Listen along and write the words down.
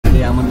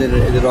আমাদের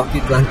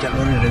rocket launcher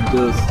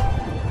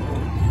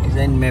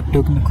design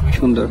ম্যাপটাও কিন্তু খুবই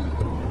সুন্দর।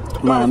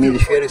 মা আমি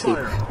শুয়ে রয়েছি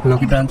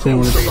রকেট লঞ্চারের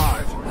মধ্যে।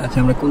 আচ্ছা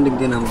আমরা কোন দিক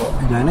দিয়ে নামবো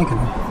যায় না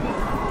কেন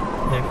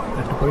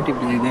একটা করে টিপ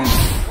দিয়ে দেন।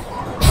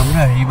 আমরা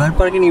রিভার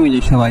পার্কে নেমে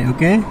যাই সবাই।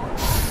 ওকে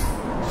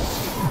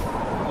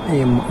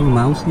এই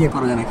মাউস দিয়ে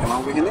করা যায় না কেন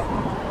মাউস এখানে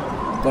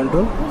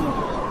কন্ট্রোল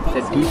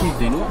টিপ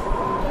দিন।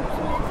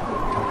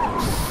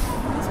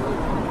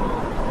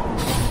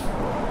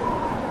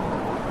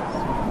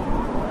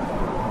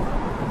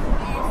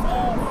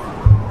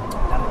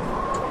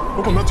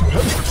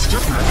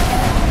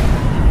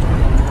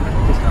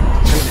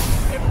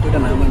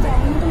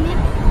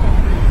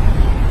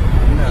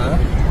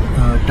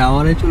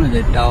 টাওয়ারে চলে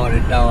যায় টাওয়ারে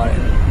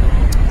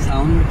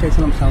সাউন্ড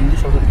চাইছিলাম সাউন্ড দিয়ে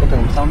সব কথা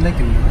সাউন্ড দেয়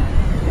কেন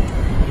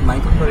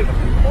মাইক্রোফোন করে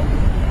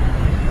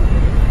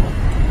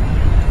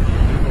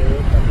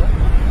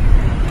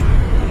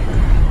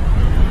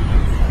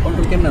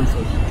কন্ট্রোল কেমন আনছো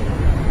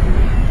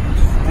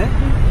হ্যাঁ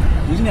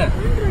বুঝি না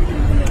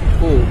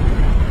ও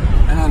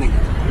হ্যাঁ অনেক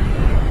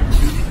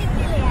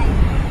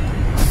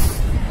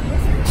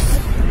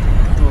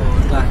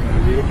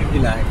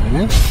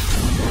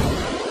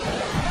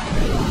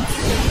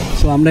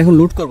সো আমরা এখন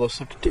লুট করবো।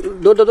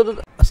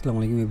 আসসালামু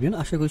আলাইকুম এভরিওয়ান,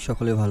 আশা করি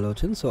সকলে ভালো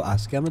আছেন। সো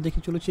আজকে আমরা দেখে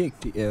চলেছি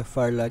একটি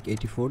ফারলাইট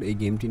 84 এই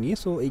গেমটি নিয়ে।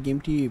 সো এই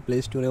গেমটি প্লে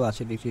স্টোরেও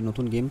আছে, একটি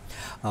নতুন গেম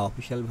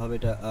অফিসিয়ালভাবে।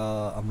 এটা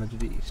আমরা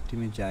যদি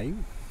স্টিমে যাই,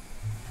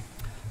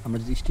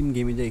 স্টিম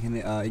গেমে যাই, এখানে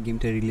এই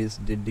গেমটা রিলিজ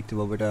ডেট দেখতে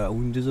পাবো। এটা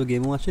উইন্ডোজও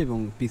গেমও আছে এবং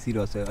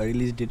পিসিরও আছে।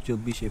 Release date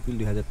 24 April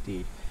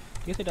 2023।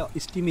 ঠিক আছে, এটা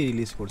স্টিমে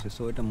রিলিজ করছে।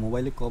 সো এটা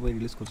মোবাইলে কবে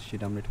রিলিজ করছে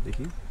সেটা আমরা একটু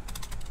দেখি।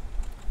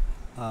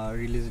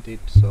 Release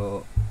date, so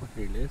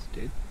release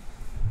date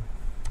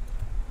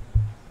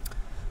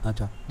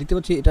আচ্ছা দেখতে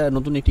পাচ্ছি এটা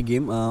নতুন একটি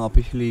গেম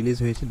অফিসিয়ালি রিলিজ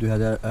হয়েছে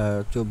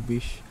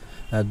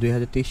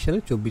 2023 সালে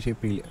 24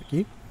 এপ্রিল আর কি।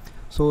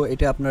 সো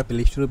এটা আপনারা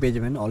প্লে স্টোরে পেয়ে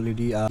যাবেন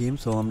অলরেডি গেম।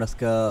 সো আমরা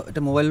আজকে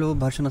এটা মোবাইল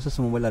ভার্সন আছে, সো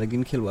মোবাইল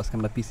আরেকদিন খেলবো। আজকে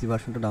আমরা পিসি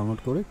ভার্সনটা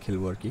ডাউনলোড করে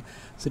খেলবো আর কি।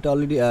 সেটা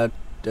অলরেডি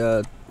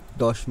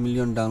 10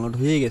 মিলিয়ন ডাউনলোড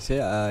হয়ে গেছে।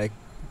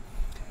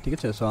 ঠিক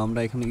আছে, সো আমরা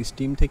এখানে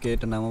স্টিম থেকে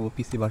এটা নামাবো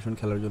পিসি ভার্সন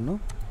খেলার জন্য।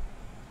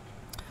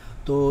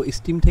 তো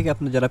স্টিম থেকে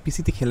আপনি যারা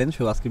পিসিতে খেলেন,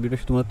 সো আজকের ভিডিও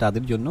শুধুমাত্র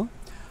তাদের জন্য।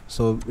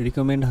 সো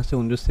রিকমেন্ড আছে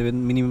উইন্ডোজ 7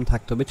 মিনিমাম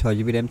থাকতে হবে, 6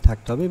 জিবি র্যাম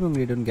থাকতে হবে এবং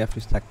রেডিয়ন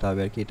গ্রাফিক্স থাকতে হবে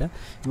আর কি এটা,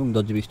 এবং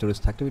 10 জিবি স্টোরেজ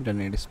থাকতে হবে,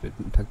 ইন্টারনেট স্পিড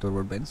থাকতে হবে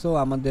ব্রডব্যান্ড। সো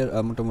আমাদের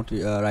মোটামুটি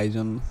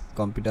রাইজন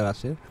কম্পিউটার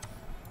আছে,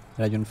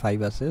 রাইজন 5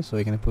 আছে। সো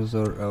এখানে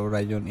processor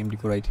Ryzen MD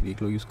core i3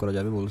 এগুলো ইউজ করা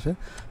যাবে বলছে।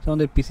 সো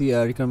আমাদের পিসি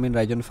রিকমেন্ড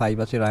রাইজন 5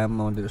 আছে, র্যাম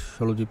আমাদের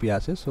 16 জিবি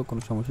আছে। সো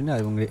কোনো সমস্যা নেই,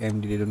 এবং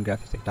এমডি রেডিয়ন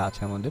গ্রাফিক্স একটা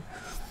আছে আমাদের,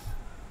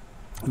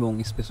 এবং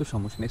স্পেসও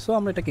সমস্যা নেই। সো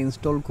আমরা এটাকে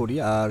ইনস্টল করি।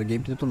 আর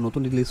গেমটি তো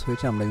নতুন রিলিজ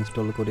হয়েছে, আমরা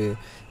ইনস্টল করে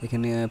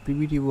এখানে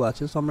প্রিভিউ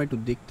আছে। সো আমরা একটু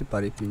দেখতে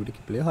পারি প্রিভিউটা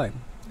কি প্লে হয়।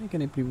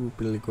 এখানে প্রিভিউ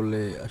প্লে করলে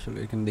আসলে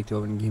এখানে দেখতে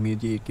পাবেন গেমের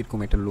যে কীরকম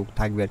একটা লুক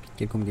থাকবে আর কি,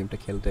 কীরকম গেমটা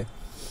খেলতে।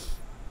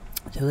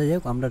 আচ্ছা যাই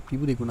হোক, আমরা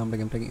প্রিভিউ দেখুন, আমরা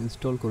গেমটাকে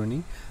ইনস্টল করে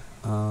নিই।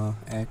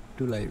 অ্যাড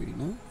টু লাইব্রেরি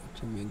না,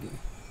 আচ্ছা মেগে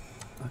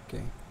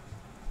ওকে।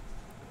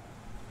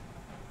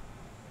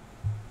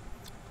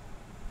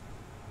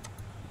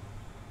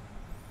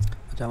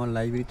 আচ্ছা আমার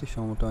লাইব্রেরিতে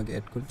সম্ভবত আমাকে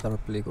অ্যাড করে তারপর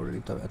প্লে করে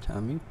দিতে হবে। আচ্ছা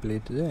আমি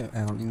প্লেতে যাই,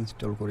 এখন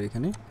ইনস্টল করি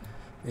এখানে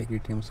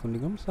এগ্রিটিএমস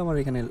কন্ডিকম। সো আমার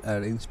এখানে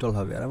ইনস্টল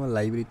হবে। আর আমার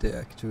লাইব্রেরিতে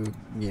কিছু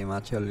গেম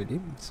আছে অলরেডি।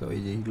 সো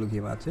এই যে এইগুলো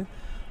গেম আছে।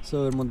 সো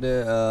এর মধ্যে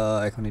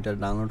এখন এটা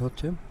ডাউনলোড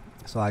হচ্ছে।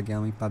 সো আগে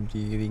আমি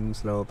পাবজি রিংস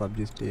লাও,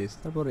 পাবজি স্টেজ,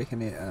 তারপর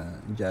এখানে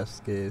জাস্ট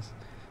কেস,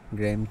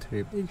 গ্রাম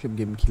থ্রিপ এইসব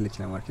গেম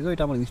খেলেছিলাম আর কি। তো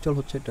এটা আমার ইনস্টল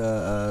হচ্ছে, এটা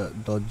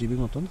 10 জিবির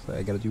মতন,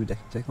 11 জিবি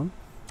দেখাচ্ছে এখন।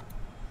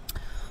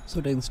 সো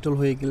এটা ইনস্টল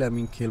হয়ে গেলে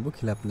আমি খেলবো,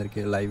 খেলে আপনাদেরকে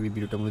লাইভ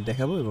ভিডিওটার মধ্যে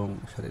দেখাবো এবং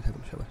সাথে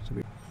থাকুন সবাই।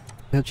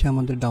 এটা হচ্ছে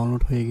আমাদের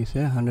ডাউনলোড হয়ে গেছে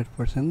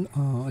 100%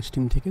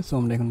 স্টিম থেকে। সো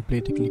আমরা এখন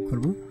প্লেতে ক্লিক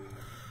করব,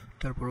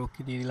 তারপর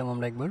ওকে দিয়ে দিলাম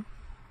আমরা একবার।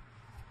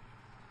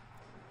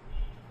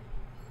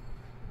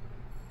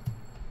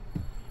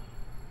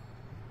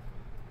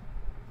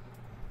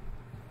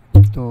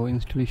 তো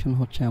ইনস্টলেশন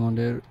হচ্ছে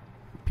আমাদের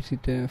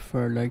পিসিতে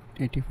ফারলাইট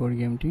 84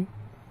 গেমটি।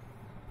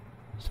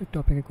 সো একটু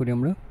অপেক্ষা করি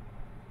আমরা।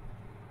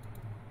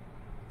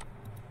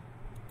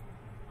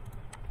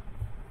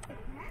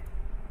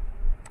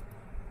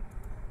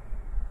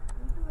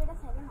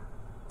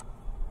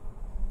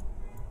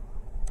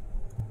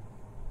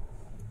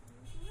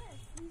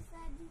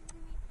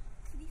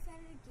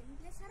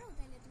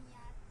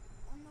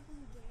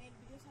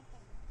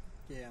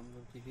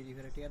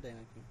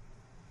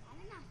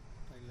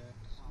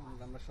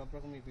 আমরা সব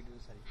রকমের ভিডিও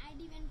ছাড়ি।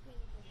 আইডি ব্যান করে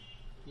দেব।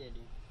 কি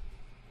আইডি?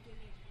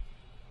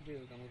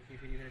 আমাকে ফ্রি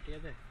ফায়ার টিয়া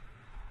দেয়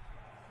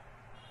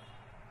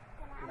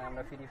না?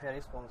 আমরা ফ্রি ফায়ার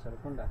স্পন্সর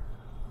কোনটা?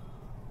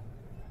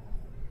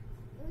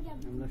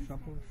 আমরা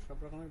সব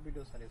রকমের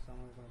ভিডিও ছাড়ি,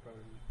 আমার কোনো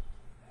প্রবলেম নেই।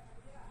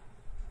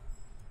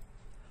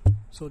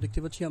 সো দেখতে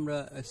পাচ্ছি আমরা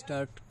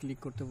স্টার্ট ক্লিক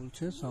করতে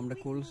বলছে। সো আমরা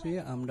করছি,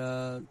 আমরা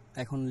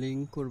এখন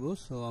লিঙ্ক করব।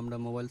 সো আমরা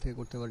মোবাইল থেকে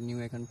করতে পারি, নিউ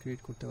অ্যাকাউন্ট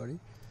ক্রিয়েট করতে পারি।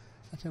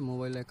 আচ্ছা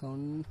মোবাইল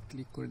অ্যাকাউন্ট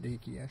ক্লিক করে দেখি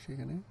কি আসে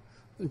এখানে।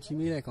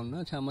 জিমেইল অ্যাকাউন্ট না,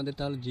 আচ্ছা আমাদের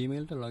তাহলে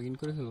জিমেইলটা লগ ইন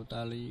করে ফেলবো,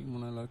 তাহলেই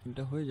মনে হয় লগ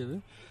ইনটা হয়ে যাবে।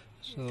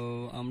 সো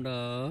আমরা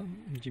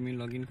জিমেইল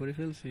লগ ইন করে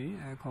ফেলছি।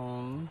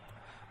 এখন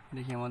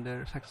দেখি আমাদের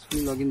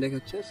সাকসেসফুলি লগ ইন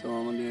দেখাচ্ছে। সো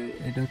আমাদের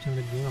এটা হচ্ছে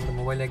আমাদের গেম, আমরা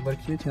মোবাইলে একবার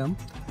খেলেছিলাম,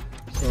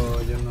 সো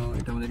এই জন্য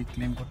এটা আমাদের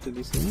ক্লেম করতে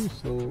দিয়েছে।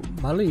 সো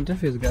ভালোই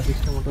ইন্টারফেস,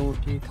 গ্রাফিক্সটা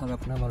মোটামুটি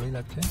খারাপ না, ভালোই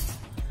লাগছে।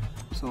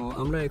 সো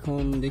আমরা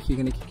এখন দেখি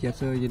এখানে কী কী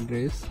আছে। ওই যে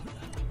ড্রেস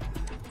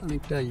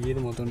অনেকটা ইয়ের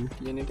মতন,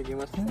 কি জানি একটা গেম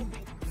আছে,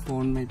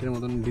 ফর্টনাইটের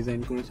মতন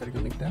ডিজাইন করেছে আর কি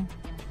অনেকটা।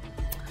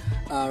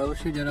 আর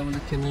অবশ্যই যারা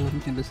আমাদের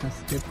চ্যানেল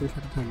সাবস্ক্রাইব করে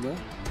সাথে থাকবে,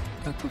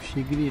 তা খুব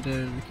শীঘ্রই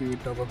এটার কীভাবে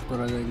টপ আপ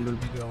করা যায় এগুলোর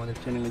ভিডিও আমাদের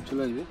চ্যানেলে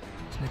চলে আসবে।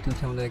 সেটা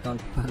হচ্ছে আমাদের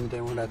অ্যাকাউন্টে 5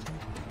 ডায়মন্ড আছে,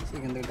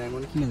 সেখান থেকে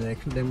ডায়মন্ড কিনে যায়।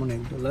 100 ডায়মন্ড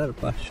 $1,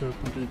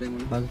 550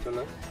 ডায়মন্ড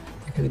 $5,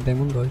 1000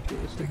 ডায়মন্ড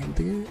 $10। সেখান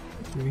থেকে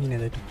কিনে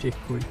যায়, একটু চেক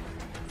করি।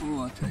 ও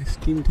আচ্ছা,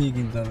 স্টিম থেকে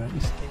কিনতে হবে,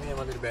 স্টিমে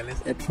আমাদের ব্যালেন্স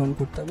অ্যাড ফান্ড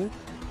করতে হবে,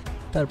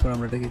 তারপর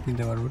আমরা এটাকে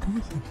কিনতে পারবো, ঠিক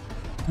আছে?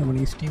 তার মানে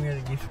স্টিমের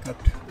গিফট কার্ড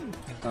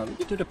কিনতে হবে,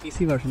 কিন্তু এটা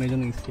পিসি ভার্সন, এই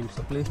জন্য স্টিম।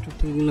 সো প্লে স্টোর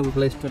থেকে কিনলে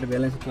প্লে স্টোরে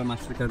ব্যালেন্স অথবা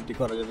মাস্টার কার্ড দিয়ে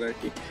করা যাবে আর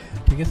কি,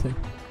 ঠিক আছে?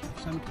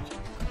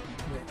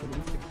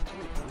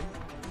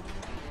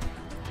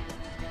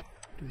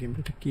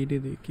 গেমটা কেটে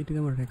দিই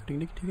আমার রেকর্ডিং,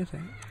 ঠিক আছে?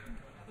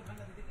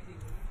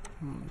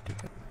 ঠিক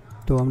আছে,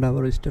 তো আমরা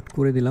আবার স্টার্ট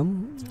করে দিলাম।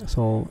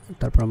 সো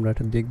তারপর আমরা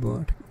এটা দেখবো,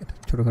 এটা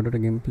ছোটোখাটো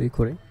একটা গেম প্লে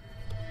করে।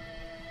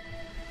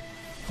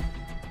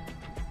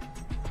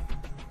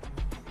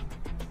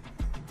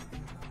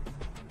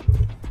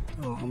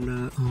 তো আমরা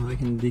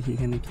এখানে দেখি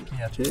এখানে কী কী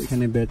আছে।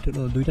 এখানে ব্যাটেল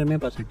দুইটা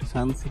ম্যাপ আছে, একটা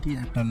সান সিটি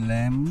একটা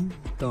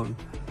ল্যাম্পটন।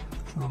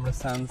 তো আমরা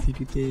সান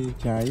সিটিতে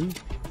যাই।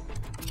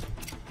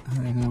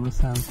 হ্যাঁ, এখানে আমরা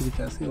সান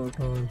সিটিতে আছি,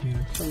 অটো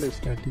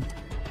স্টার্টিং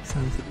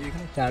সান সিটি।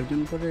 এখানে 4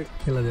 জন করে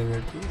খেলা যাবে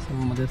আর কি। সো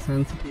আমাদের সান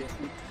সিটি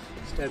এখন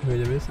স্টার্ট হয়ে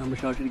যাবে। সো আমরা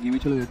সরাসরি গেমে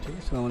চলে যাচ্ছি।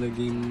 সো আমাদের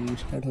গেম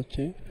স্টার্ট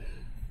হচ্ছে,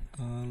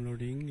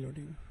 লোডিং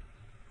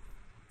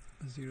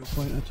 0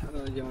 পয়েন্ট। আচ্ছা,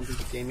 যে আমাদের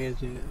গেমের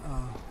যে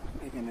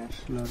এখানে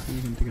আসলো আর কি,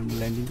 এখান থেকে আমরা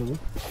ল্যান্ডিং করবো।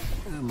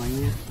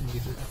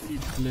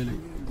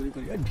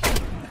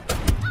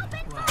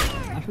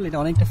 আসলে এটা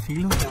অনেকটা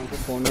ফিল হচ্ছে আমাকে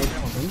ফর্টনাইটের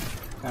মতন,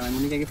 কারণ আমি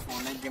অনেক আগে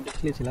ফর্টনাইট গেমটা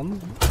খেলেছিলাম।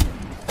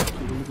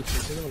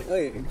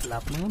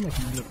 লাভ মারলাম না,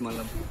 লোক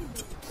মারলাম।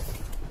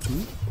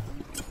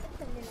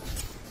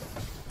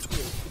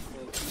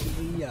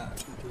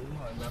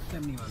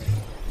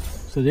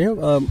 সো যাই হোক,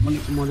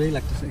 অনেক মজাই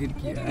লাগতেছে আর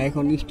কি।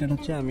 এখন স্টার্ট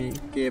হচ্ছে, আমি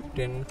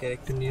ক্যাপ্টেন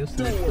ক্যারেক্টার নিয়ে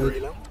সিলেক্ট করে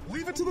দিলাম।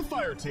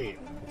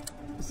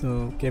 সো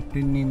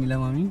ক্যাপ্টেন নিয়ে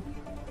নিলাম, আমি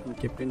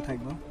ক্যাপ্টেন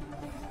থাকবো।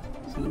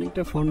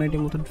 অনেকটা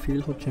ফর্টনাইটের মতন ফিল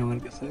হচ্ছে আমার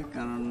কাছে,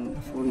 কারণ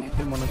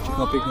ফর্টনাইটের মনে হচ্ছে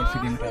কপি করছে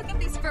গেমটা।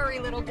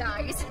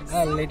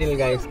 Little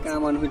guys,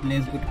 come on with,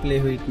 let's good play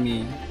with me.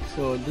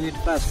 So do it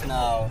fast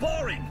now,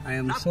 I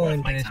am so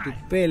interested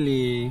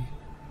পেলি।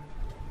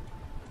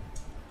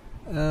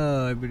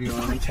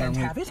 Everyone come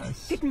with us.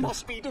 It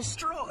must be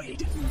destroyed.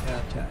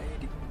 আচ্ছা,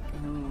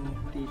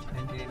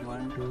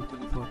 1 2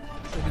 3 4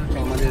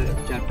 আমাদের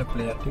 4টা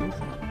প্লেয়ার, ঠিক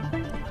আছে?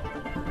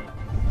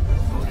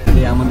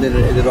 আমাদের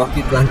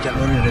রকেট লঞ্চার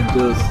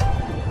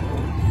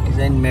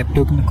ডিজাইন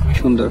ম্যাপটাও কিন্তু খুবই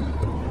সুন্দর।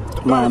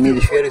 মা আমি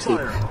শুয়ে রয়েছি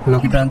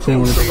রকেট লঞ্চারের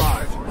মধ্যে থেকে।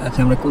 আচ্ছা,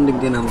 আমরা কোন দিক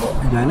দিয়ে নামবো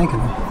যায় না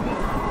কেন?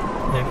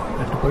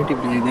 একটা করে টিপ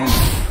দিয়ে দেন,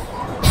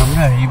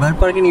 আমরা রিভার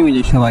পার্কে নেমে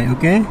যাই সবাই।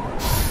 ওকে,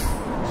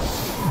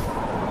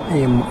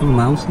 এই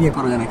মাউস দিয়ে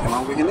করা যায় না,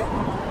 মাউস এখানে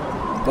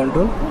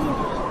কন্ট্রোল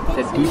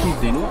সে টিপ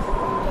দেন।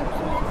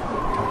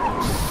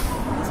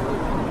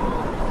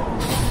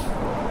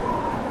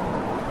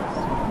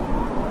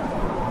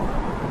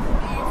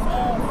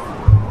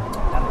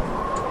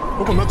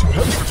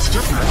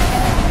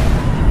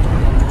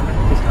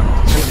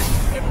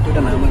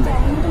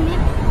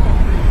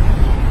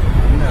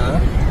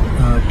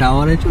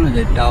 টাওয়ারে চলে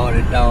যায়,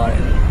 টাওয়ারে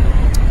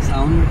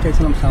সাউন্ড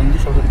চাইছিলাম, সাউন্ড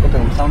দিয়ে সব কথা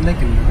বললাম, সাউন্ড দেয়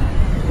কেন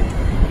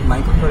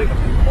মাইক করে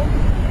কথা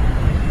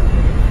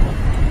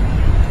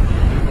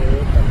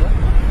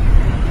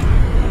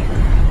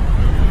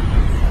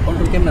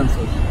কন্ট্রোল কেমন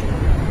আনছো?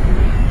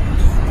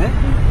 হ্যাঁ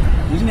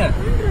বুঝি না।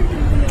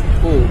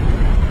 ও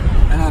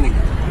হ্যাঁ, অনেক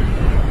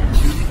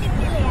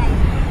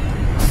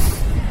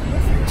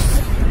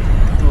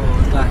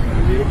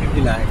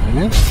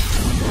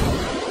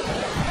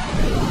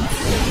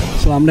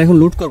সো আমরা এখন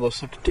লুট করবো।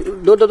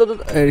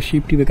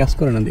 শিপ টিপে কাজ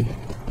করে না, দিই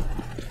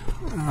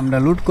আমরা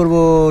লুট করবো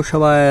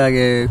সবাই।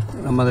 আগে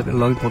আমাদের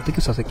লগে করতে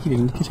কিছু আছে, কি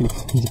কিছু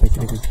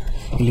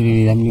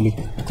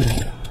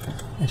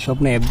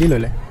স্বপ্নে অ্যাপ দিয়ে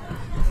লইলে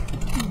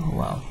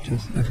ওয়াও,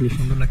 আসলে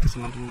সুন্দর লাগতেছে।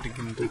 মোটামুটি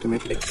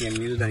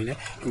নিউজ জানি না,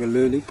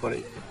 লইলি পরে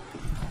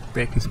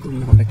প্র্যাকটিস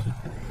করবো কোনটা কি।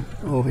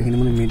 ও এখানে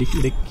মানে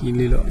মেডিকেট কি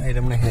নিল, এটা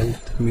মানে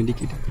হেলথ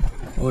মেডিকেট।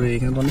 ওরে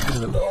এখানে তো অনেক কিছু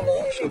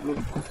সব লোক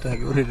করতে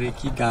থাকে। ওরে রে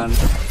কি গান,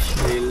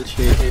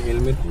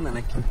 হেলমেট না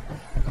নাকি,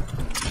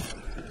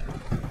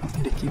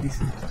 এটা কি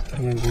দিছে?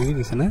 গুলি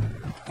দিছে না,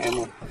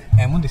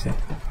 এমন দিছে।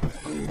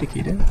 এটা কি,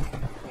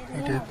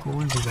 এটা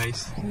কোন ডিভাইস?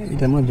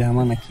 এটা আমার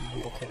জামা নাকি?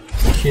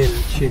 শেল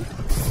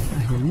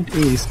হেলমেট,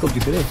 এই স্কোপ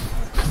দিছে রে।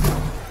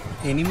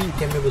 এনিমি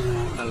কেমনে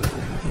বুঝবো?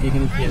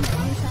 এখানে কি আছে?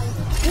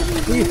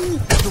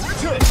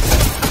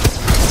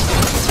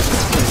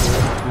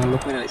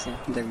 লোক মেরে আসছে,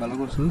 দেখ ভালো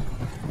করছো,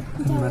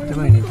 মারতে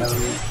পারিনি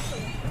কারণ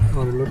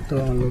ওর লোক তো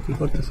আমার লোকই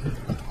করতেছে।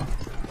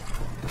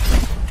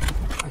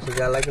 আচ্ছা,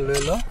 জ্বালাকে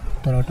লয়ে এলো,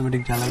 তোর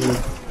অটোমেটিক জ্বালাগুলো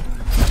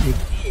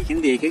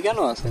কিন্তু একে কেন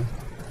আছে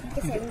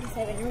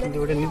কিন্তু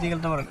ওটা নিতে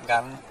গেলে তো আমার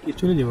গান কি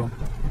চলে যাব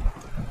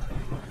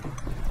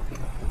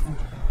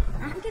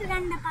আঙ্কেল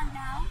গানটা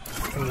পাল্টাও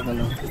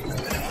ভালো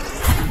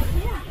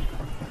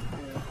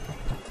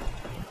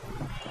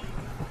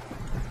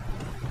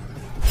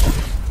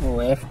ও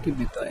এফ কি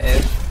দিত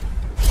এফ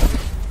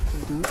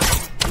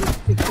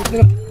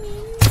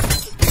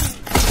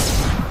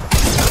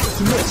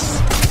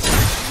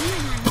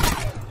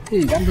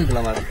এই গান তো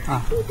দিলাম আর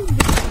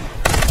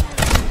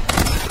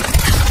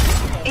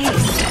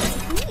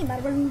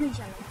বারবার উল্টো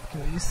চলে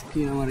কি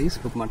আমার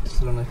স্কোপ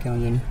মারতেছিল না কেন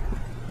জানি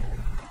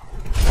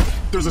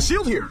There's a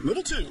shield here.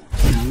 Level 2.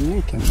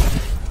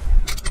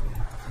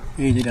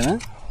 এই যেটা না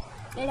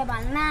এটা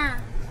ভালো না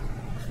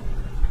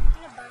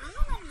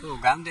তো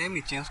গান দিয়ে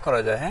এমনি চেঞ্জ করা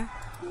যায় হ্যাঁ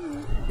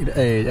এটা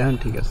এই এখন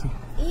ঠিক আছে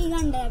এই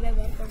গানটা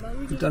ব্যবহার করবো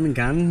কিন্তু আমি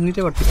গান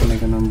নিতে পারতেছি না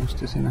কেন আমি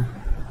বুঝতেছি না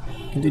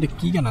কিন্তু এটা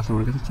কি গান আছে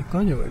আমার কাছে চেক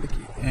করা যাবে এটা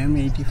কি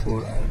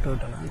M84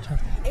 ওটা না আচ্ছা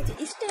এই যে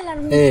স্টাইলার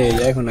এই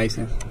এখন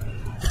আইছে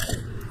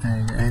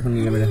এখন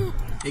নিয়ে যাবে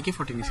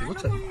AK40 নিছি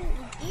বুঝছো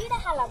এটা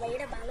হালাবা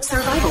এটা ভালো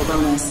Survival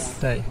bonus.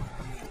 তাই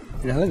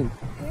এটা ভালো গান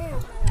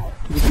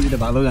তুই এটা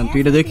ভালো গান তুই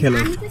এটা দেখে খেলো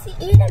আমি তো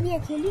এইটা দিয়ে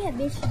খেলি আর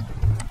বেশি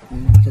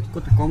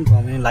কত কম তো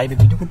আমি লাইভে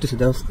ভিডিও করতেছি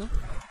দোস্ত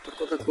তোর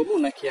কথা কমু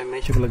নাকি আমি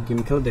সেগুলো গেম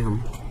খেলে দেখাম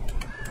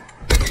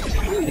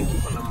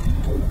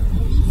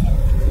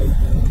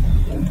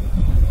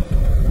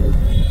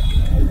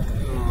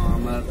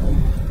আমার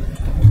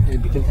এই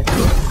বিকেল থেকে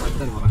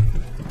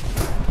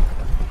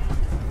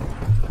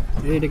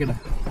এইটা কেটা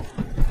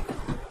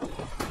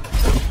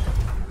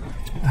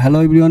হ্যালো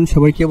এভরিওয়ান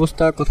সবাই কি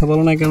অবস্থা কথা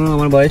বলো না কেন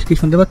আমার ভয়েস কি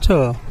শুনতে পাচ্ছ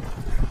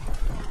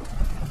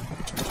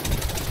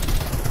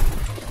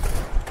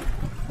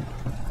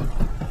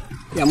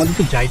আমাদের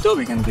তো যাইতে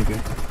হবে এখান থেকে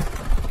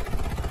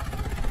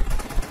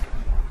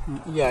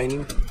যাইনি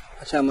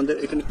আচ্ছা আমাদের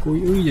এখানে কই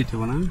ওই যেতে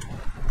হবে না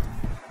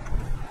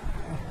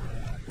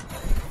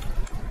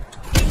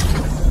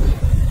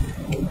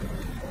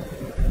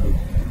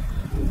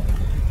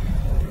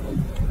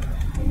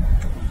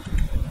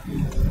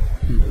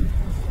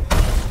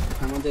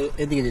আমাদের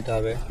এদিকে যেতে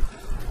হবে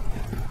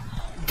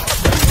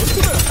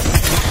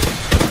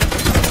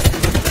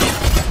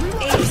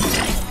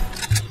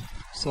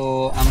সো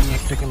আমি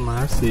একটাকে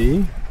মারছি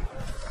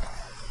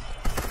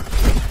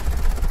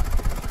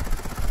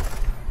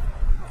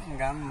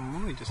গান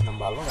মনে হইতেছিলাম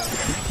ভালো গান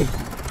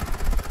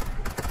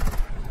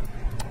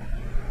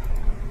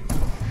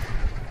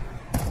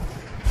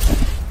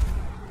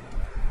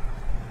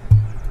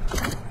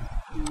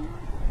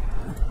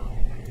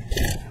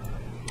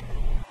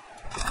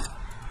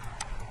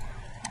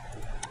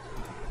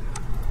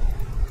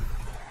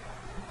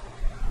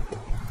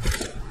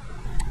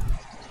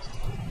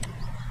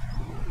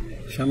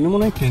সামনে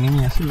মনে হয় ট্রেনে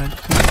নিয়ে আসি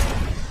লাগছে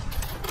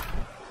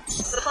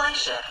Supply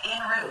ship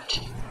en route.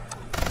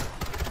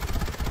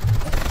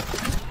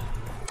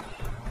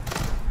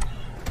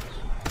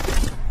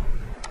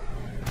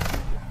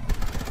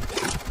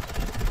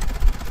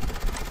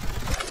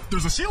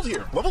 There's a shield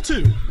here. Level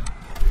 2.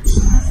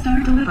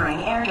 Start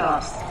delivering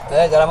airdrops.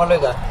 এই যারা আমার লই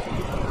যা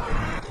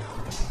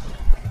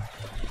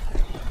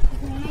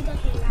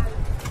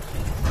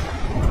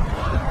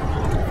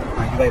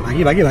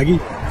ভাগি ভাগি ভাগি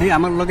এই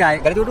আমার লগে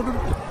গাড়ি উঠো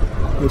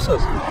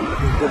বুঝছস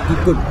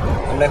গুড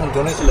আমরা এখন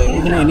জোনে চলে যাই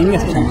এখানে এনিমি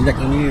আছে সামনে দেখ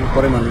এনিমি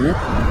পরে মানে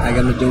আগে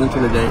আমরা জোনে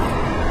চলে যাই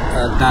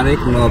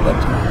তারেক নব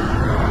আচ্ছা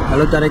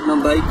হ্যালো তারেক নব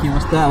ভাই কি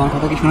অবস্থা আমার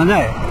কথা কি শোনা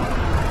যায়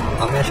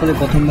আমি আসলে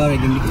প্রথমবার এই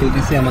গেমটি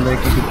খেলতেছি আমাদের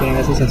একটা চ্যানেল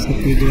আছে সাবস্ক্রাইব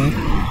করে দিবেন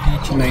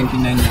টিচ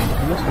 99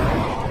 ঠিক আছে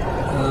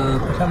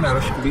সামনে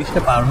আরও 20টা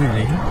পার হয়ে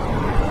যায়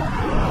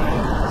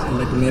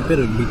আমরা একটু ম্যাপের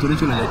ভিতরে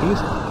চলে যাই ঠিক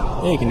আছে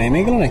এই কি নেমে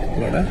গেল নাকি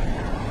পুরোটা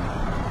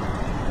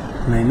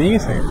নেমে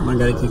গেছে আমার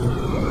গাড়ি থেকে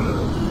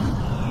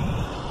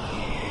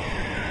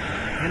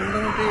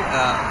মোটামুটি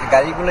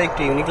গাড়িগুলো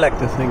একটু ইউনিক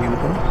লাগতেছে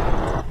কিন্তু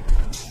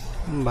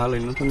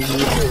ভালোই নতুন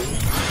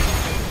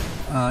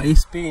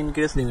স্পিড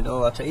ইনক্রিজ লিমিট ও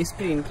আচ্ছা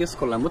স্পিড ইনক্রিজ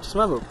করলাম বুঝছিস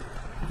বাবু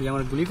তুই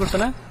আমার গুলি করছে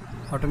না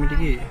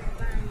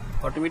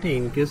অটোমেটিক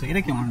ইনক্রিজ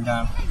এটা কেমন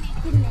গান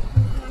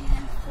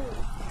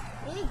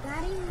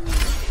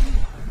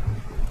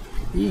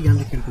এই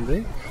গানটা কিরকম রে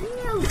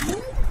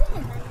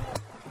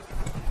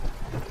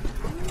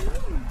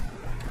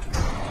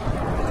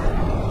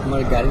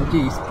আমার গাড়ির যে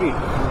স্পিড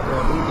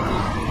অটোমেটিকলি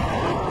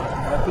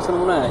পিছনে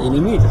মনে হয়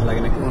এনিমি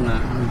লাগে না কেউ না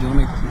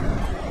জমে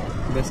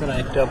বেচারা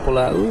একটা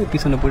পোলা ওই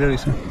পিছনে পড়ে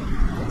রয়েছে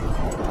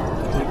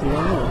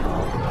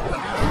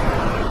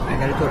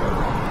গাড়ি তো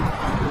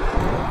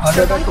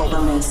Survival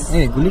bonus.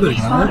 এই গুলি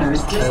করেছে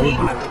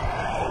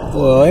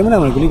ও এই মানে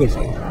আমার গুলি করছে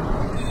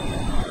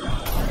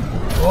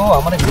ও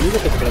আমার গুলি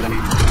করতে পেরে জানি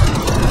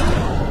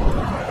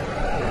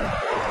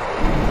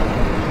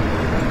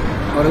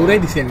ওরা উড়াই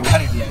দিছে আমি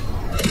গাড়ি দিয়ে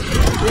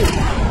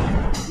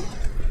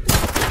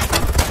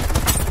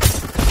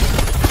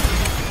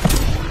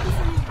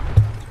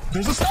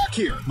There's a stock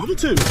here. Level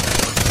 2.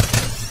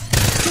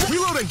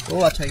 Reloading. ও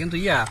আচ্ছা কিন্তু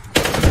ইয়া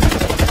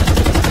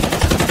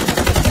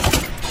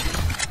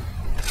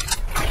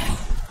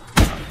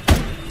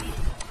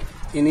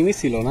এনিমি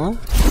ছিল না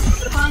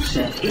Supply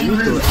ship en তো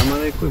route. আমার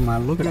কই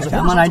মারলো There's a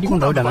আমার আইডি horizontal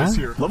কোনটা ওটা cooldown না device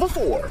here. Level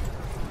 4.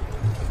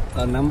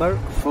 নাম্বার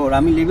 4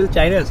 আমি লেভেল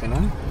 4 এ আছি না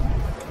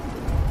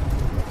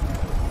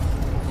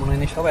মনে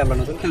হয় সবাই আমরা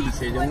নতুন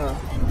খেলতেছি এইজন্য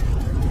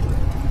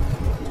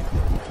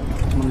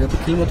মানে যত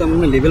খেলবো তো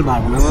আমরা লেভেল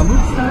বাড়বো না বাবু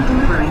Start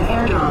delivering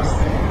airdrops.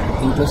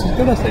 Interest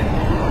code আছে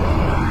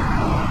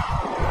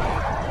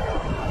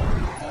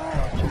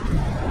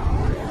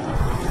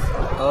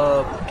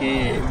ওকে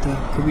এটা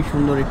খুবই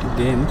সুন্দর একটি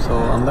গেম সো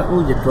আমরা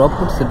ওই যে ড্রপ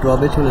করছে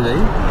ড্রপে চলে যাই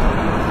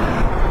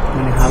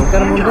মানে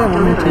হালকার মধ্যে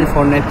মনে হচ্ছে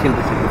ফরনাইট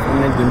খেলতেছি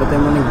ফরনাইট গেমটা তো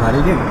অনেক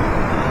ভারী গেম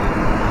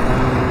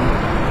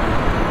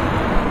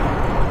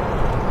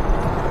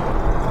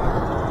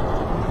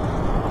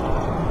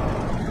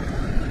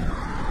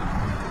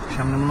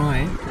সামনে মনে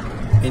হয়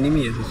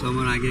এনিমি আছে সো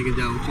আমার আগে আগে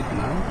যাওয়া উচিত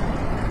না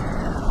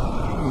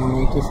মনে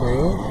হচ্ছে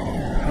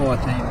ও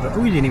আচ্ছা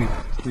ওই যে এনিমি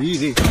এই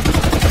রে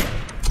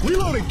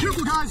Reloading.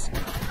 Careful, guys.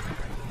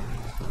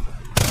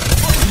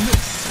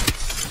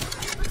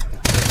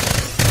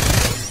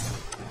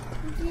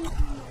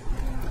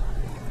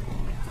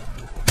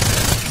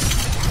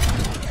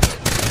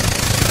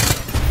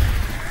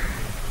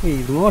 এই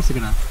ধোঁয়া আসছে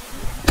কিনা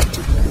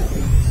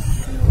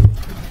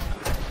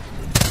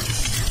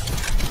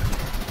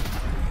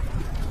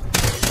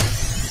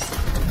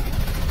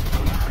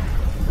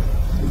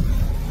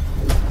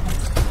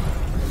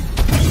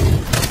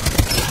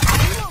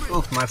ও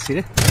মারছি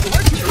রে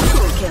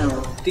Triple kill.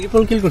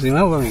 ট্রিপল কিল করছি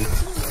না আমি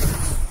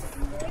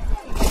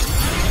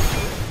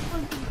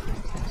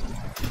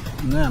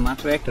না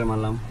মাত্র একটা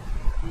মারলাম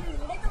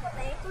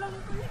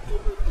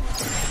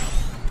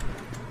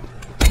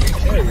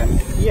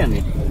কি জানি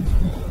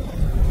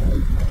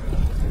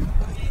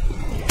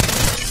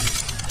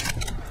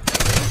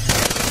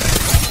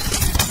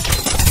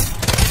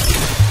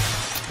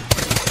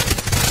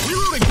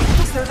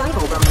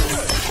Survival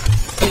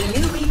bonus. A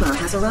new Reaper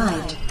has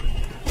arrived.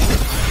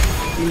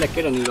 কি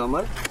লাগে নিল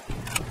আমার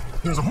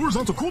There's a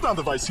horizontal cooldown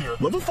device here.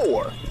 Level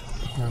 4.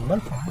 Number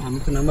আমি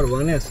তো নাম্বার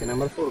 1 এ আছি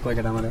নাম্বার 4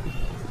 কয়টা আমারে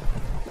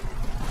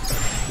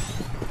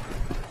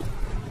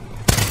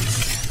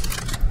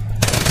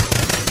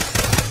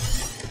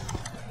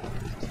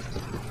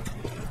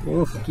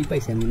ওফ কি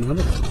পাইছি আমি মনে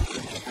হবে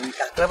আমি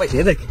কাকড়া পাইছি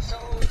দেখ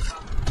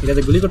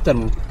এটাতে গুলি করতে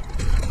পারবো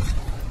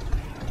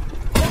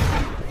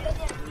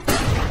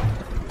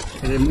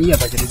এটা ইয়া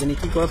পাইছে জানি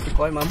কি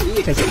কয় মাম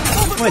ইয়ে খাইছে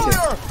কইছে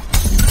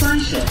Supply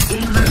ship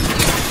en route.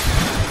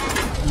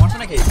 মারছ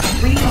নাকি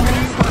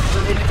Reloading spots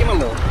within. কি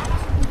মারলো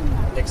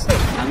দেখছো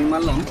আমি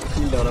মারলাম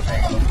কি ডরা পাই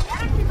গেল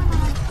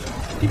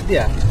টিপ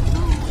দিয়া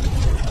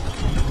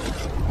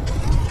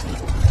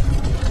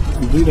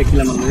দুইটা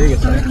কিলা মারলো হয়ে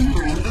গেছে Start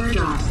delivering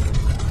airdrops.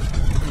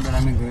 এবার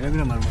আমি ঘুরে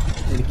ঘুরে মারবো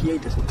এটা কি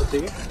আইতেছে উপর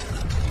থেকে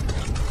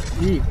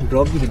ই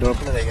ড্রপ দিছে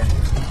ড্রপটা জায়গা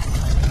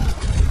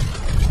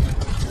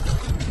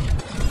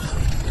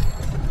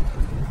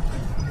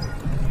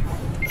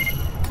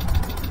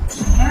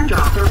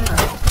Airdrop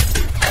delivered.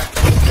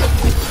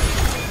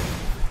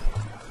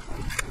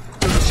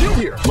 There's a shield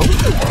here. Level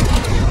 4.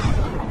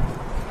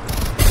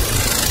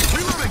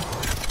 Reloading.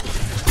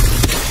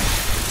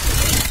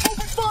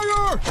 Open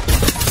fire.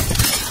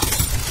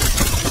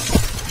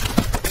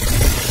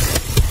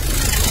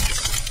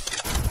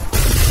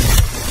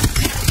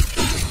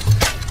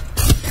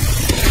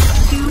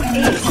 Two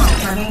A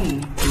slots remaining.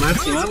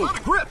 মারছি মারবো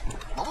Automatic grip.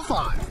 Level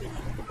 5.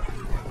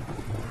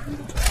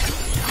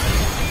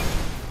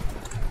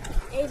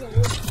 এই যে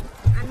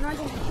আর নয়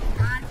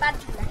আর 5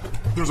 জন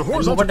There's a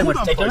horizontal nobody cooldown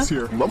must take device it.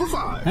 here. Level 5.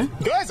 Huh?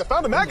 Guys, I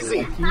found a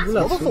magazine. কিগুলা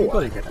Level শুরু 4.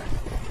 করে কেটা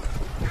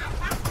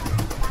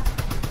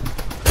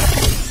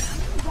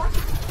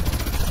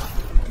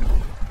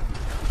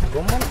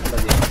গম্মান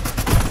বাজে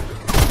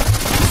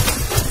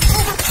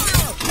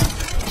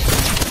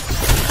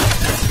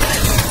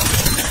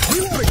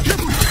Reloading.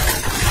 Careful.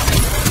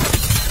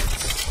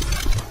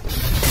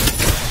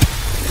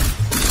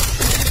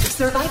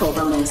 Survival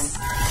bonus.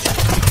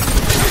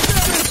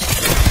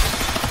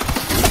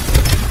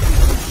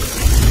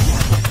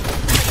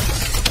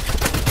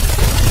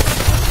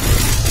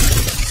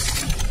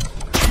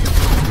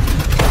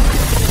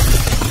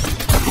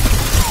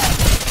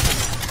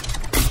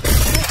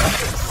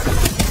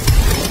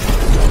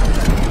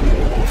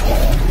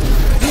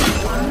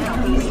 One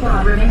enemy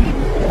squad remaining.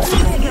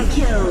 Mega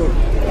kill.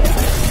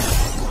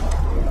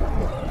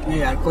 এই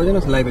আর কয়জন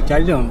আছে লাইভে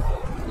চারজন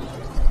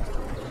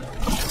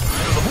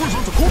There's a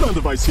horizontal cooldown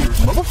device here.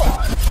 Level 5.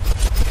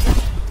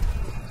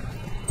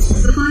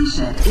 Supply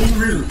ship en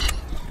route.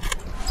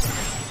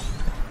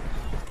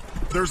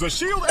 There's a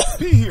shield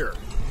SP here.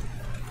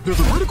 There's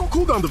a vertical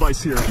cooldown device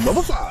here.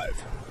 Level 5.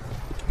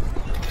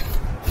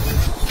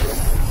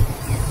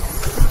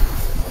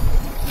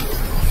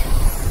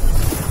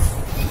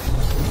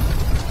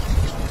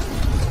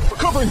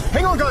 Recovering.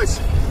 Hang on, guys.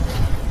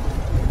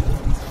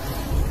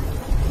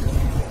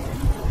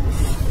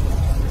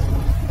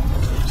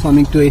 So আমি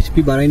একটু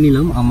HP বাড়াই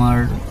নিলাম আমার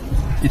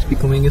এইচপি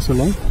কমে গেছিল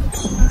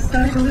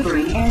Start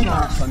delivering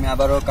airdrops. আমি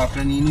আবারও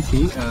কাপড়া নিয়ে নিছি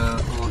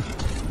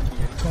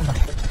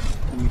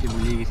আমি তো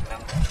ভুলিয়ে গেছিলাম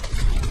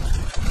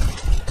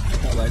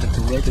এটা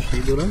দৌড়াই তো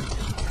সেই দৌড়ান।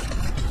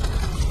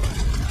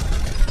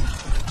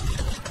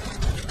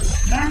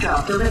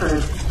 Airdrop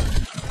delivered.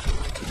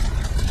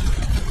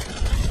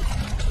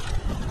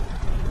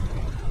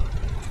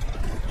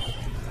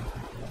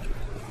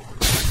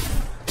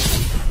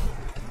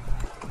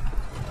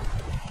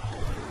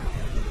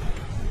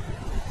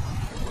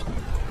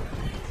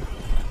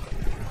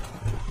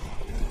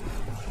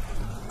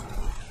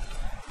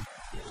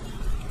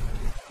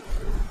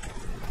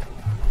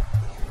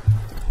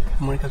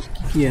 আমার কাছে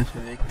কি আছে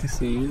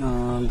দেখতেছি,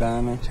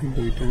 গান আছে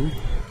 2টা।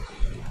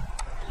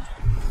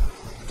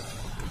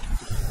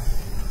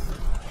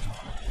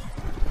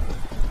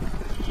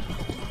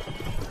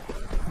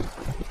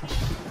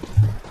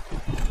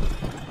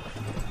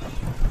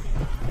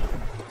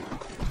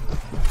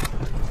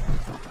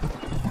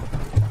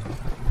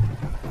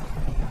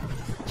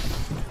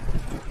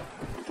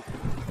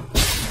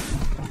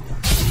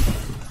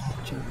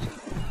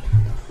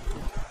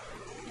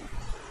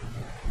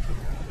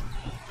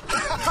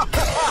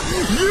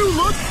 You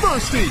look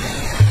thirsty!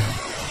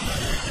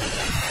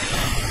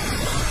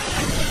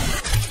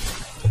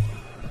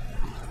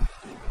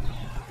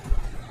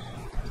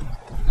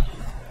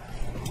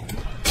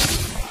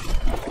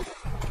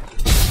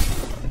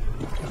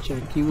 আচ্ছা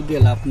কিউ দিয়ে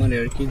লাভ মারে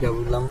আর কি, যা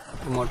বললাম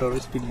মোটর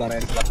স্পিড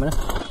বাড়ায় লাভ মারে।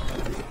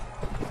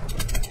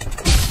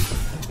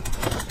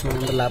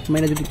 আমরা লাভ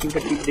মারে যদি কিউটা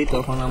টিপ দিই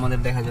তখন আমাদের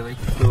দেখা যাবে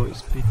একটু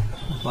স্পিড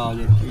পাওয়া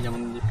যায়, যেমন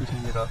যে পিছনে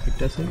যে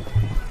রকেটটা আছে,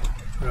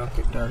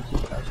 রকেটটা আর কি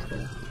কাজ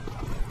করে।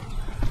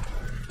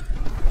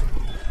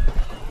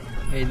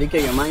 এইদিকে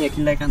মা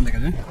এখানটায় কান দেখা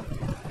যায়।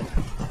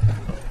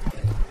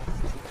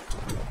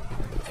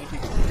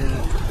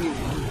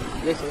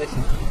 দেখছি দেখছি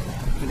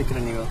এদিকে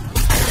নিব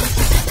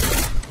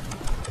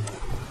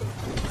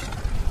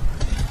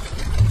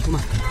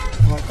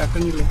আমার কাকা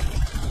নিলে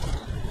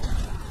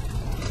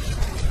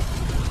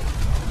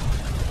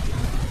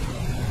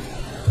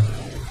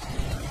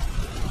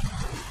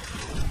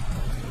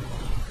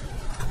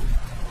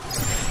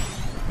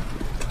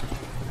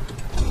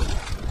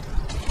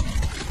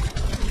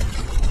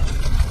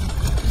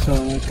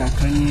আমার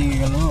কাকা নিয়ে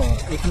গেল।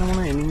 এখানে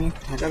মনে হয় এনিমি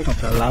থাকার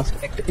কথা, লাস্ট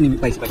একটা এনিমি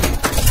পাইছি।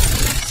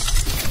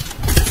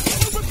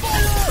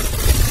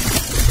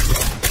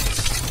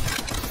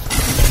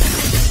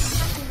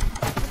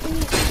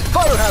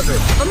 Fire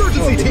hazard!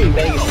 Emergency team!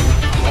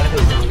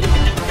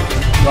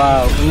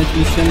 Wow, কোনো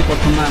মিশন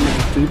প্রথম না আমি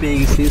তুই পেয়ে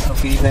গেছি। সো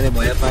ফ্রি ফায়ারে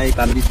ভয় পাই,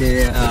 পাবজিতে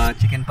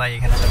চিকেন পাই,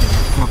 এখানে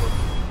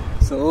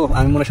সো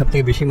আমি মনে হয় সব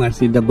থেকে বেশি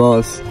মারছি the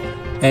boss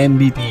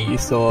MVP।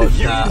 So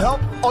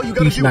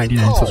piece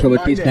 99, so সবাই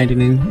পিস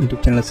 99 ইউটিউব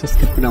চ্যানেল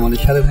সাবস্ক্রাইব করে আমাদের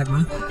সাথে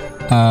থাকবেন।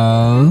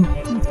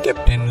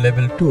 Captain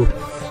level 2।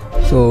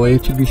 সো এই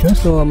হচ্ছে বিষয়।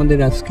 সো আমাদের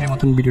আজকের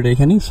মতন ভিডিওটা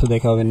এখানেই। সো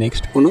দেখা হবে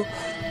নেক্সট কোনো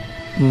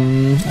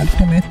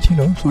আরেকটা ম্যাচ ছিল,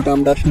 ওটা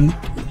আমরা আসলে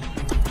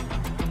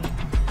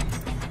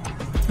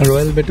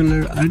রয়্যাল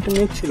ব্যাটলের আরেকটা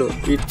ম্যাচ ছিল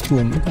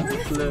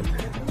আসলে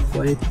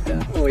কয়েকটা।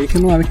 ও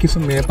এখানেও আরেক কিছু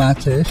ম্যাপ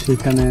আছে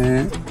সেখানে,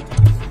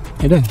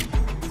 এটা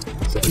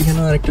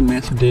এখানেও আরেকটা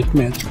ম্যাচ ডেট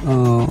ম্যাচ,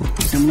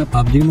 আমরা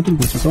পাবজির মতন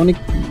করছি। তো অনেক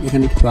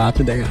এখানে কিছু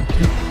আছে দেখা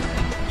যাচ্ছে।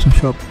 সো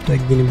সব তো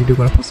একদিনে ভিডিও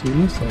করা পসিবল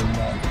না, সো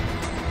আমরা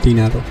 3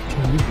 আরও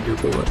ভিডিও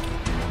করবো।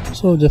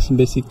 সো জাস্ট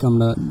বেসিক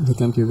আমরা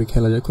দেখলাম কীভাবে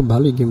খেলা যায়, খুব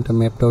ভালোই গেমটা,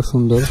 ম্যাপটাও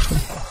সুন্দর,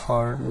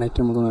 হর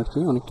নাইটের মতন আর কি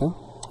অনেকটা।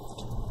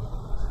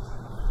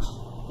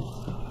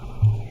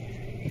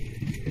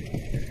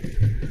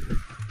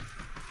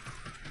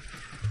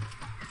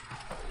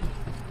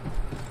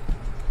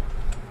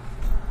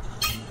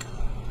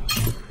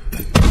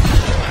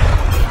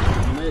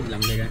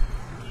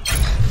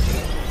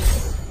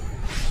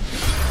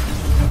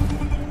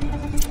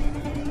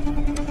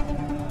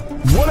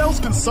 What else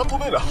can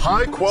supplement a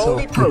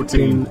high-quality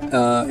protein?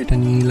 এটা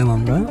নিয়ে নিলাম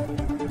আমরা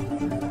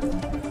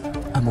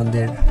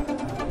আমাদের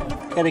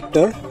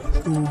ক্যারেক্টার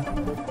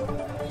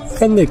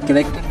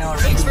নেওয়ার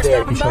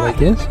আর কি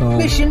সবাইকে।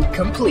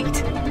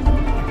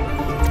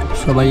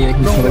 সবাই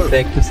এখন সবাই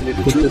ক্যারেক্টার সিলেক্ট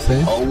করতেছে,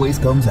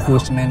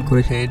 পোস্টম্যান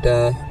করেছে, এটা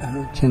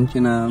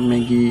চেনা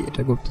ম্যাগি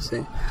এটা করতেছে।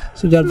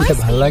 সো যার যেটা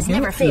ভালো লাগে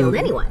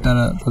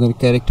তারা তাদের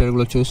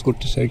ক্যারেক্টারগুলো চুজ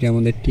করতেছে আর কি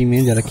আমাদের টিমে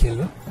যারা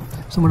খেলবে।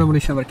 সো মোটামুটি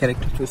সবার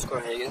ক্যারেক্টার চুজ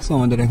করা হয়ে গেছে,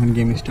 আমাদের এখন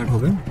গেম স্টার্ট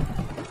হবে।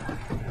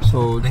 সো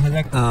দেখা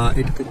যাক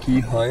এটাতে কী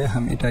হয়।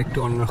 এটা একটু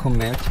অন্যরকম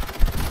ম্যাচ,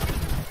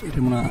 এটা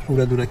মনে হয়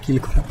উড়াদুরা কিল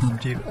করা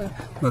পাবজির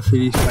বা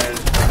ফ্রি ফায়ার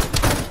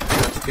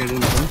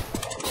মতন।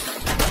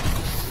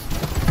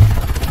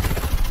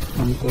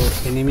 আমি তো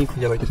এনিমি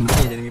খুঁজে পাইতেছি না,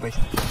 এনিমি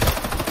পাইছি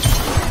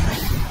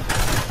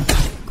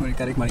করে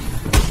কারেক্ট মারি।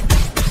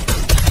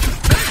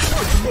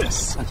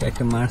 আচ্ছা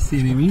একটা মারছি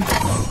এনিমি,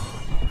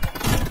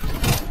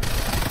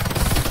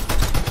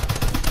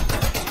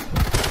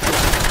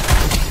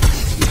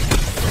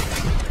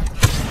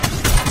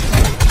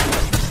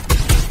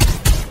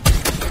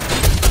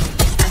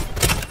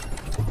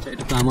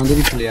 এটা তো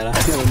আমাদেরই প্লেয়ার,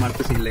 আবার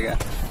মারতেছি লেগা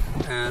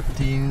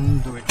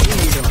 3-2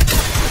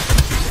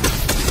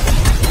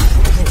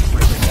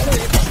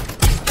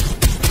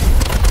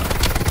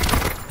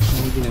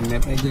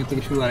 ম্যাপ এক জায়গা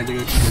থেকে শুরু আরেক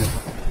জায়গায় ছিল।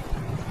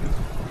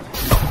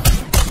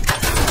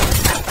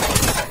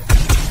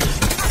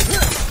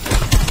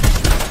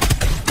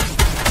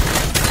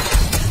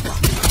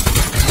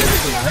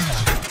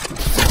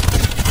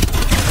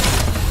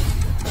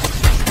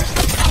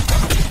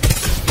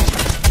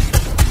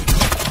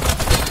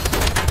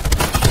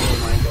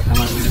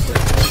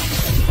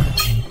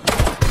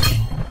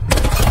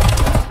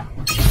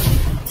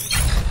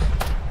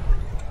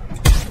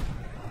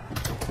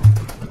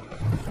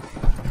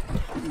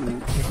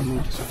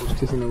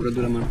 বুঝতেছি না, ওরা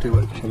দূরে মারতে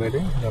পারছে সবাই রে,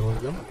 যা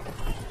বুঝলাম।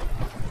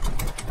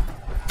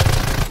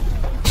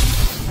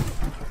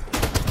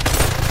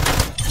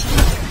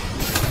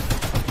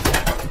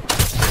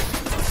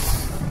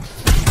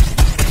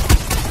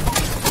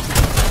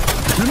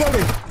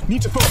 Reloading.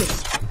 Need to focus.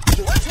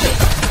 Let's hit.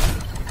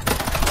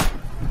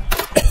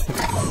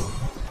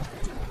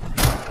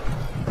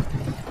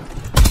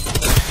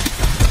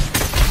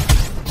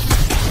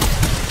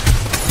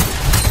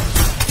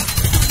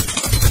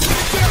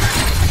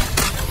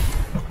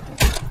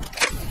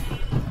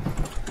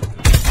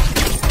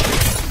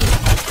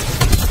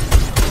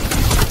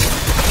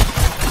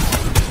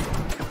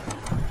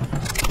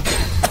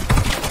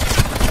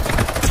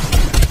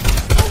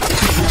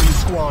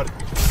 Squad.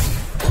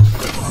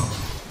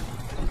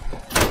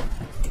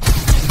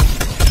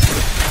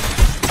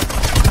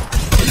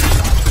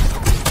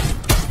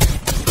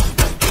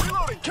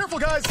 Reloading. Careful,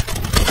 guys.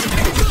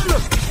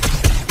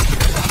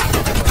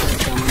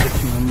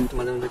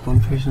 মাঝে মাঝে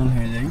কনফিউশন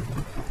হয়ে যায়,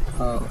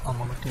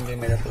 আমার টিমে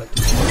মেরে ফেলা।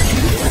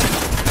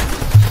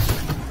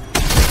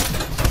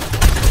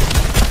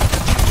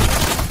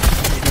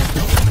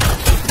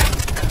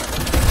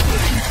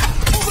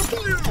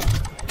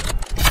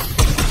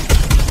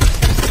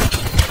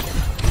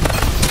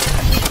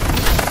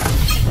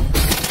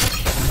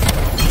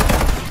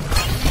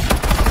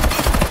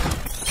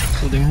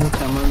 তো দেখা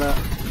যাচ্ছে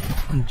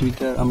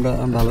আমরা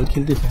ভালো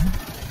খেলতেছি।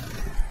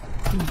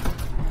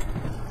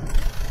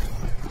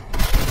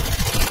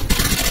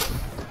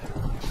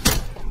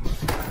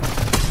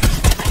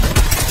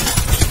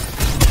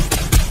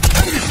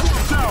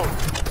 Down.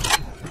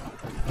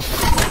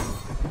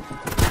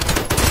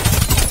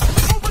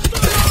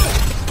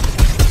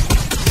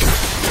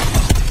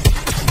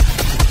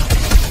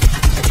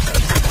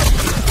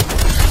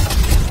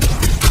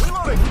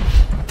 Reloading.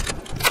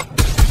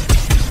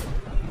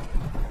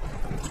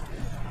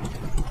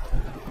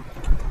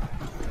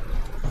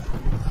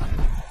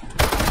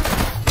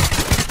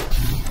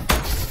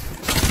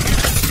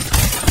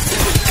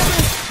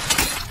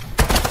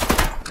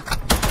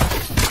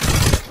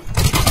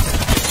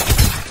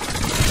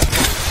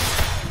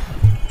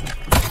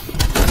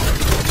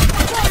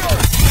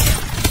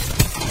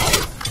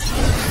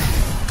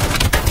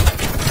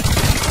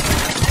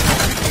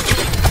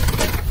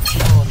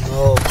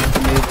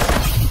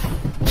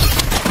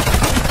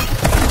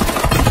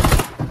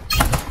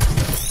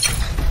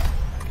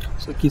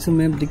 কিছু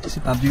ম্যাপ দেখতেছি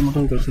পাবজির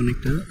মতন করছে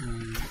অনেকটা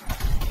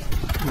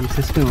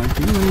সিস্টেম আর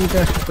কি, মানে এটা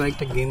আসলে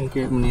কয়েকটা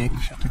গেমকে মানে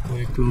একসাথে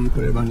করে ক্লোন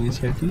করে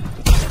বানিয়েছে আর কি।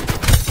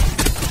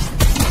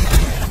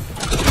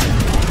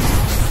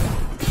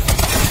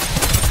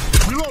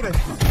 Reloading.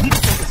 Need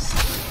to focus.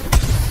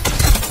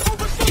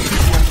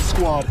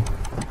 Squad.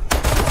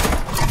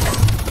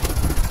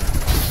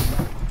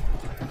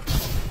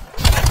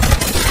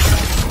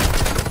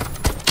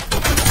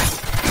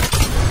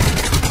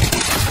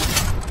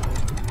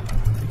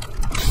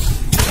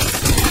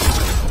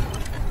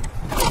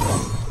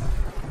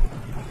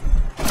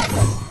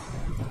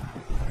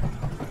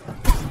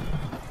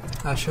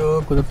 আসো,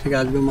 কোথা থেকে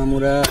আসবে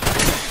মামুরা?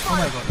 ও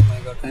মাই god, my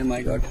god,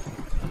 my god.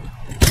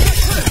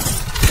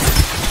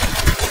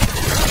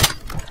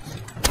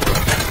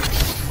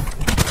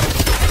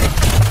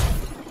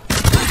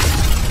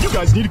 You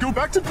guys need to go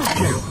back to boot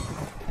camp.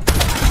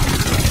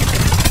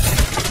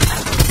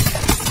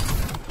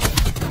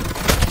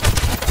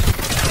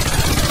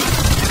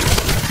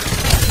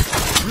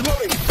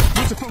 Reloading.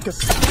 Need to focus.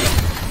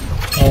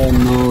 Oh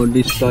no,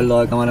 destroy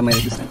log हमारा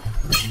मेरे किसे।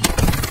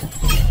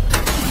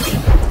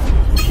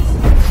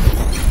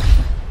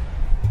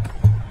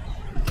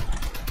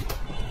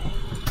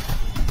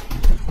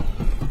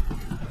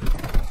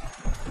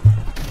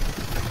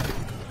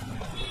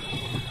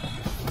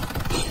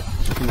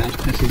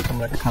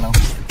 খারাপ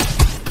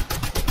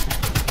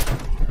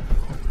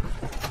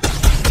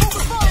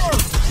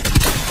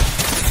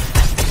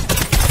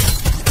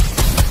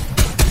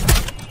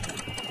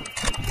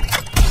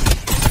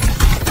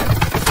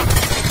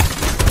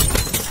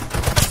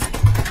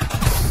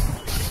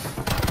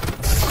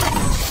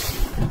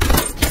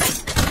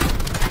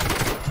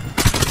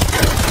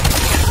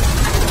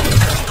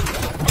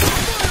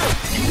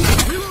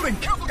Reloading.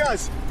 Careful,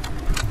 guys.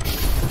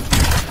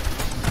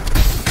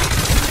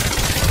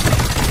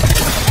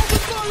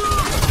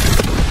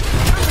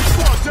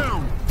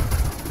 Down.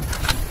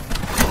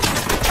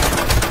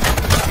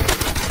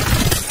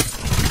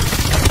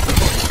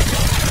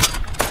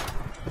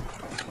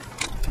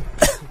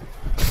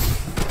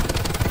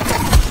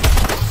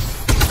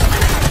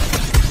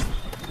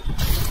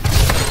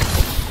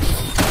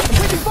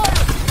 Taking fire.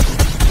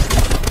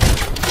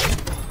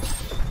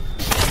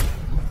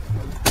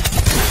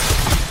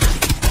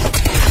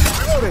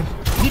 Reloading.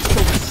 Need to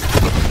focus.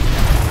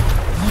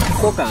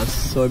 Focus.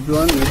 So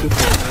everyone need to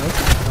focus.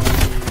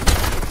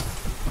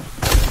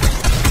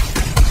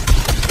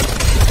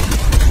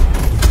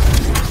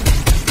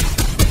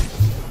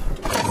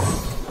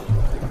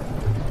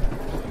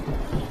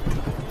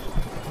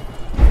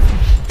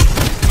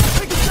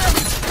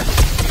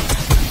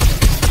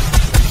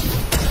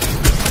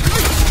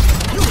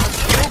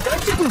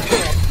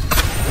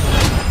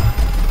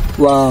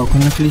 Wow,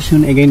 congratulation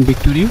again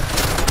victory.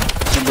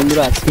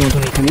 বন্ধুরা আজকে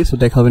মতন এখানে, so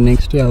দেখা হবে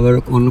নেক্সটে আবার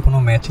অন্য কোনো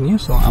ম্যাচ নিয়ে।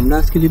 সো আমরা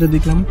আজকে যেটা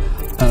দেখলাম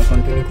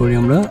কন্টিনিউ করি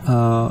আমরা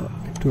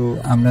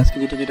আমরা আজকে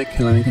যেটা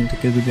খেলাম এখান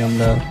থেকে যদি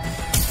আমরা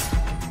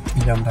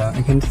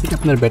এখান থেকে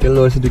আপনার ব্যাটেল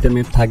রয়েছে 2টা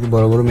ম্যাচ থাকবে,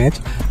 বড় বড় ম্যাচ।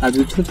 আর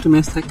যদি ছোটো ছোটো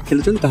ম্যাচ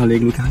খেলেছেন তাহলে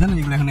এগুলো খেলা যান,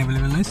 এগুলো এখন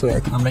অ্যাভেলেবেল নয়। সো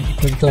এখন আমরা কি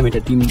খেলছিলাম এটা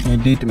টিম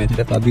ডেট ম্যাচ,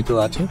 এটা পাবলিতেও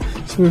আছে,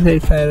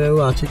 ফায়ারেও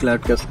আছে,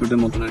 ক্লাউড ক্যাসকেডের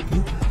মতন আর কি।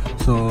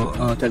 সো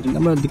তার জন্য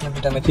আমরা দেখলাম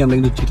এটা ম্যাচে আমরা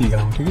কিন্তু জিতে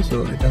গেলাম, ঠিক আছে। সো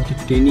এটা হচ্ছে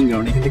ট্রেনিং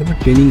গ্রাউন্ড, এখান থেকে আমরা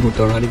ট্রেনিং করতে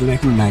পারবো, আর এগুলো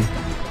এখন নাই।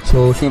 সো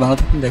সে ভালো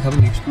থাকুন, দেখাবো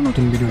নেক্সট কোনো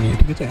নতুন ভিডিও নিয়ে,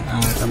 ঠিক আছে।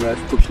 আর আমরা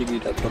খুব শীঘ্রই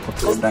আপলোড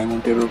করতে পারবো,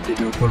 ডায়মন্ডেরও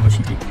ভিডিও করবো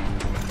শীঘ্রই।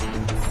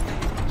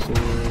 সো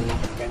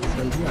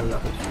ক্যান্সেল দিয়ে আল্লাহ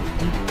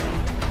হাফেজ।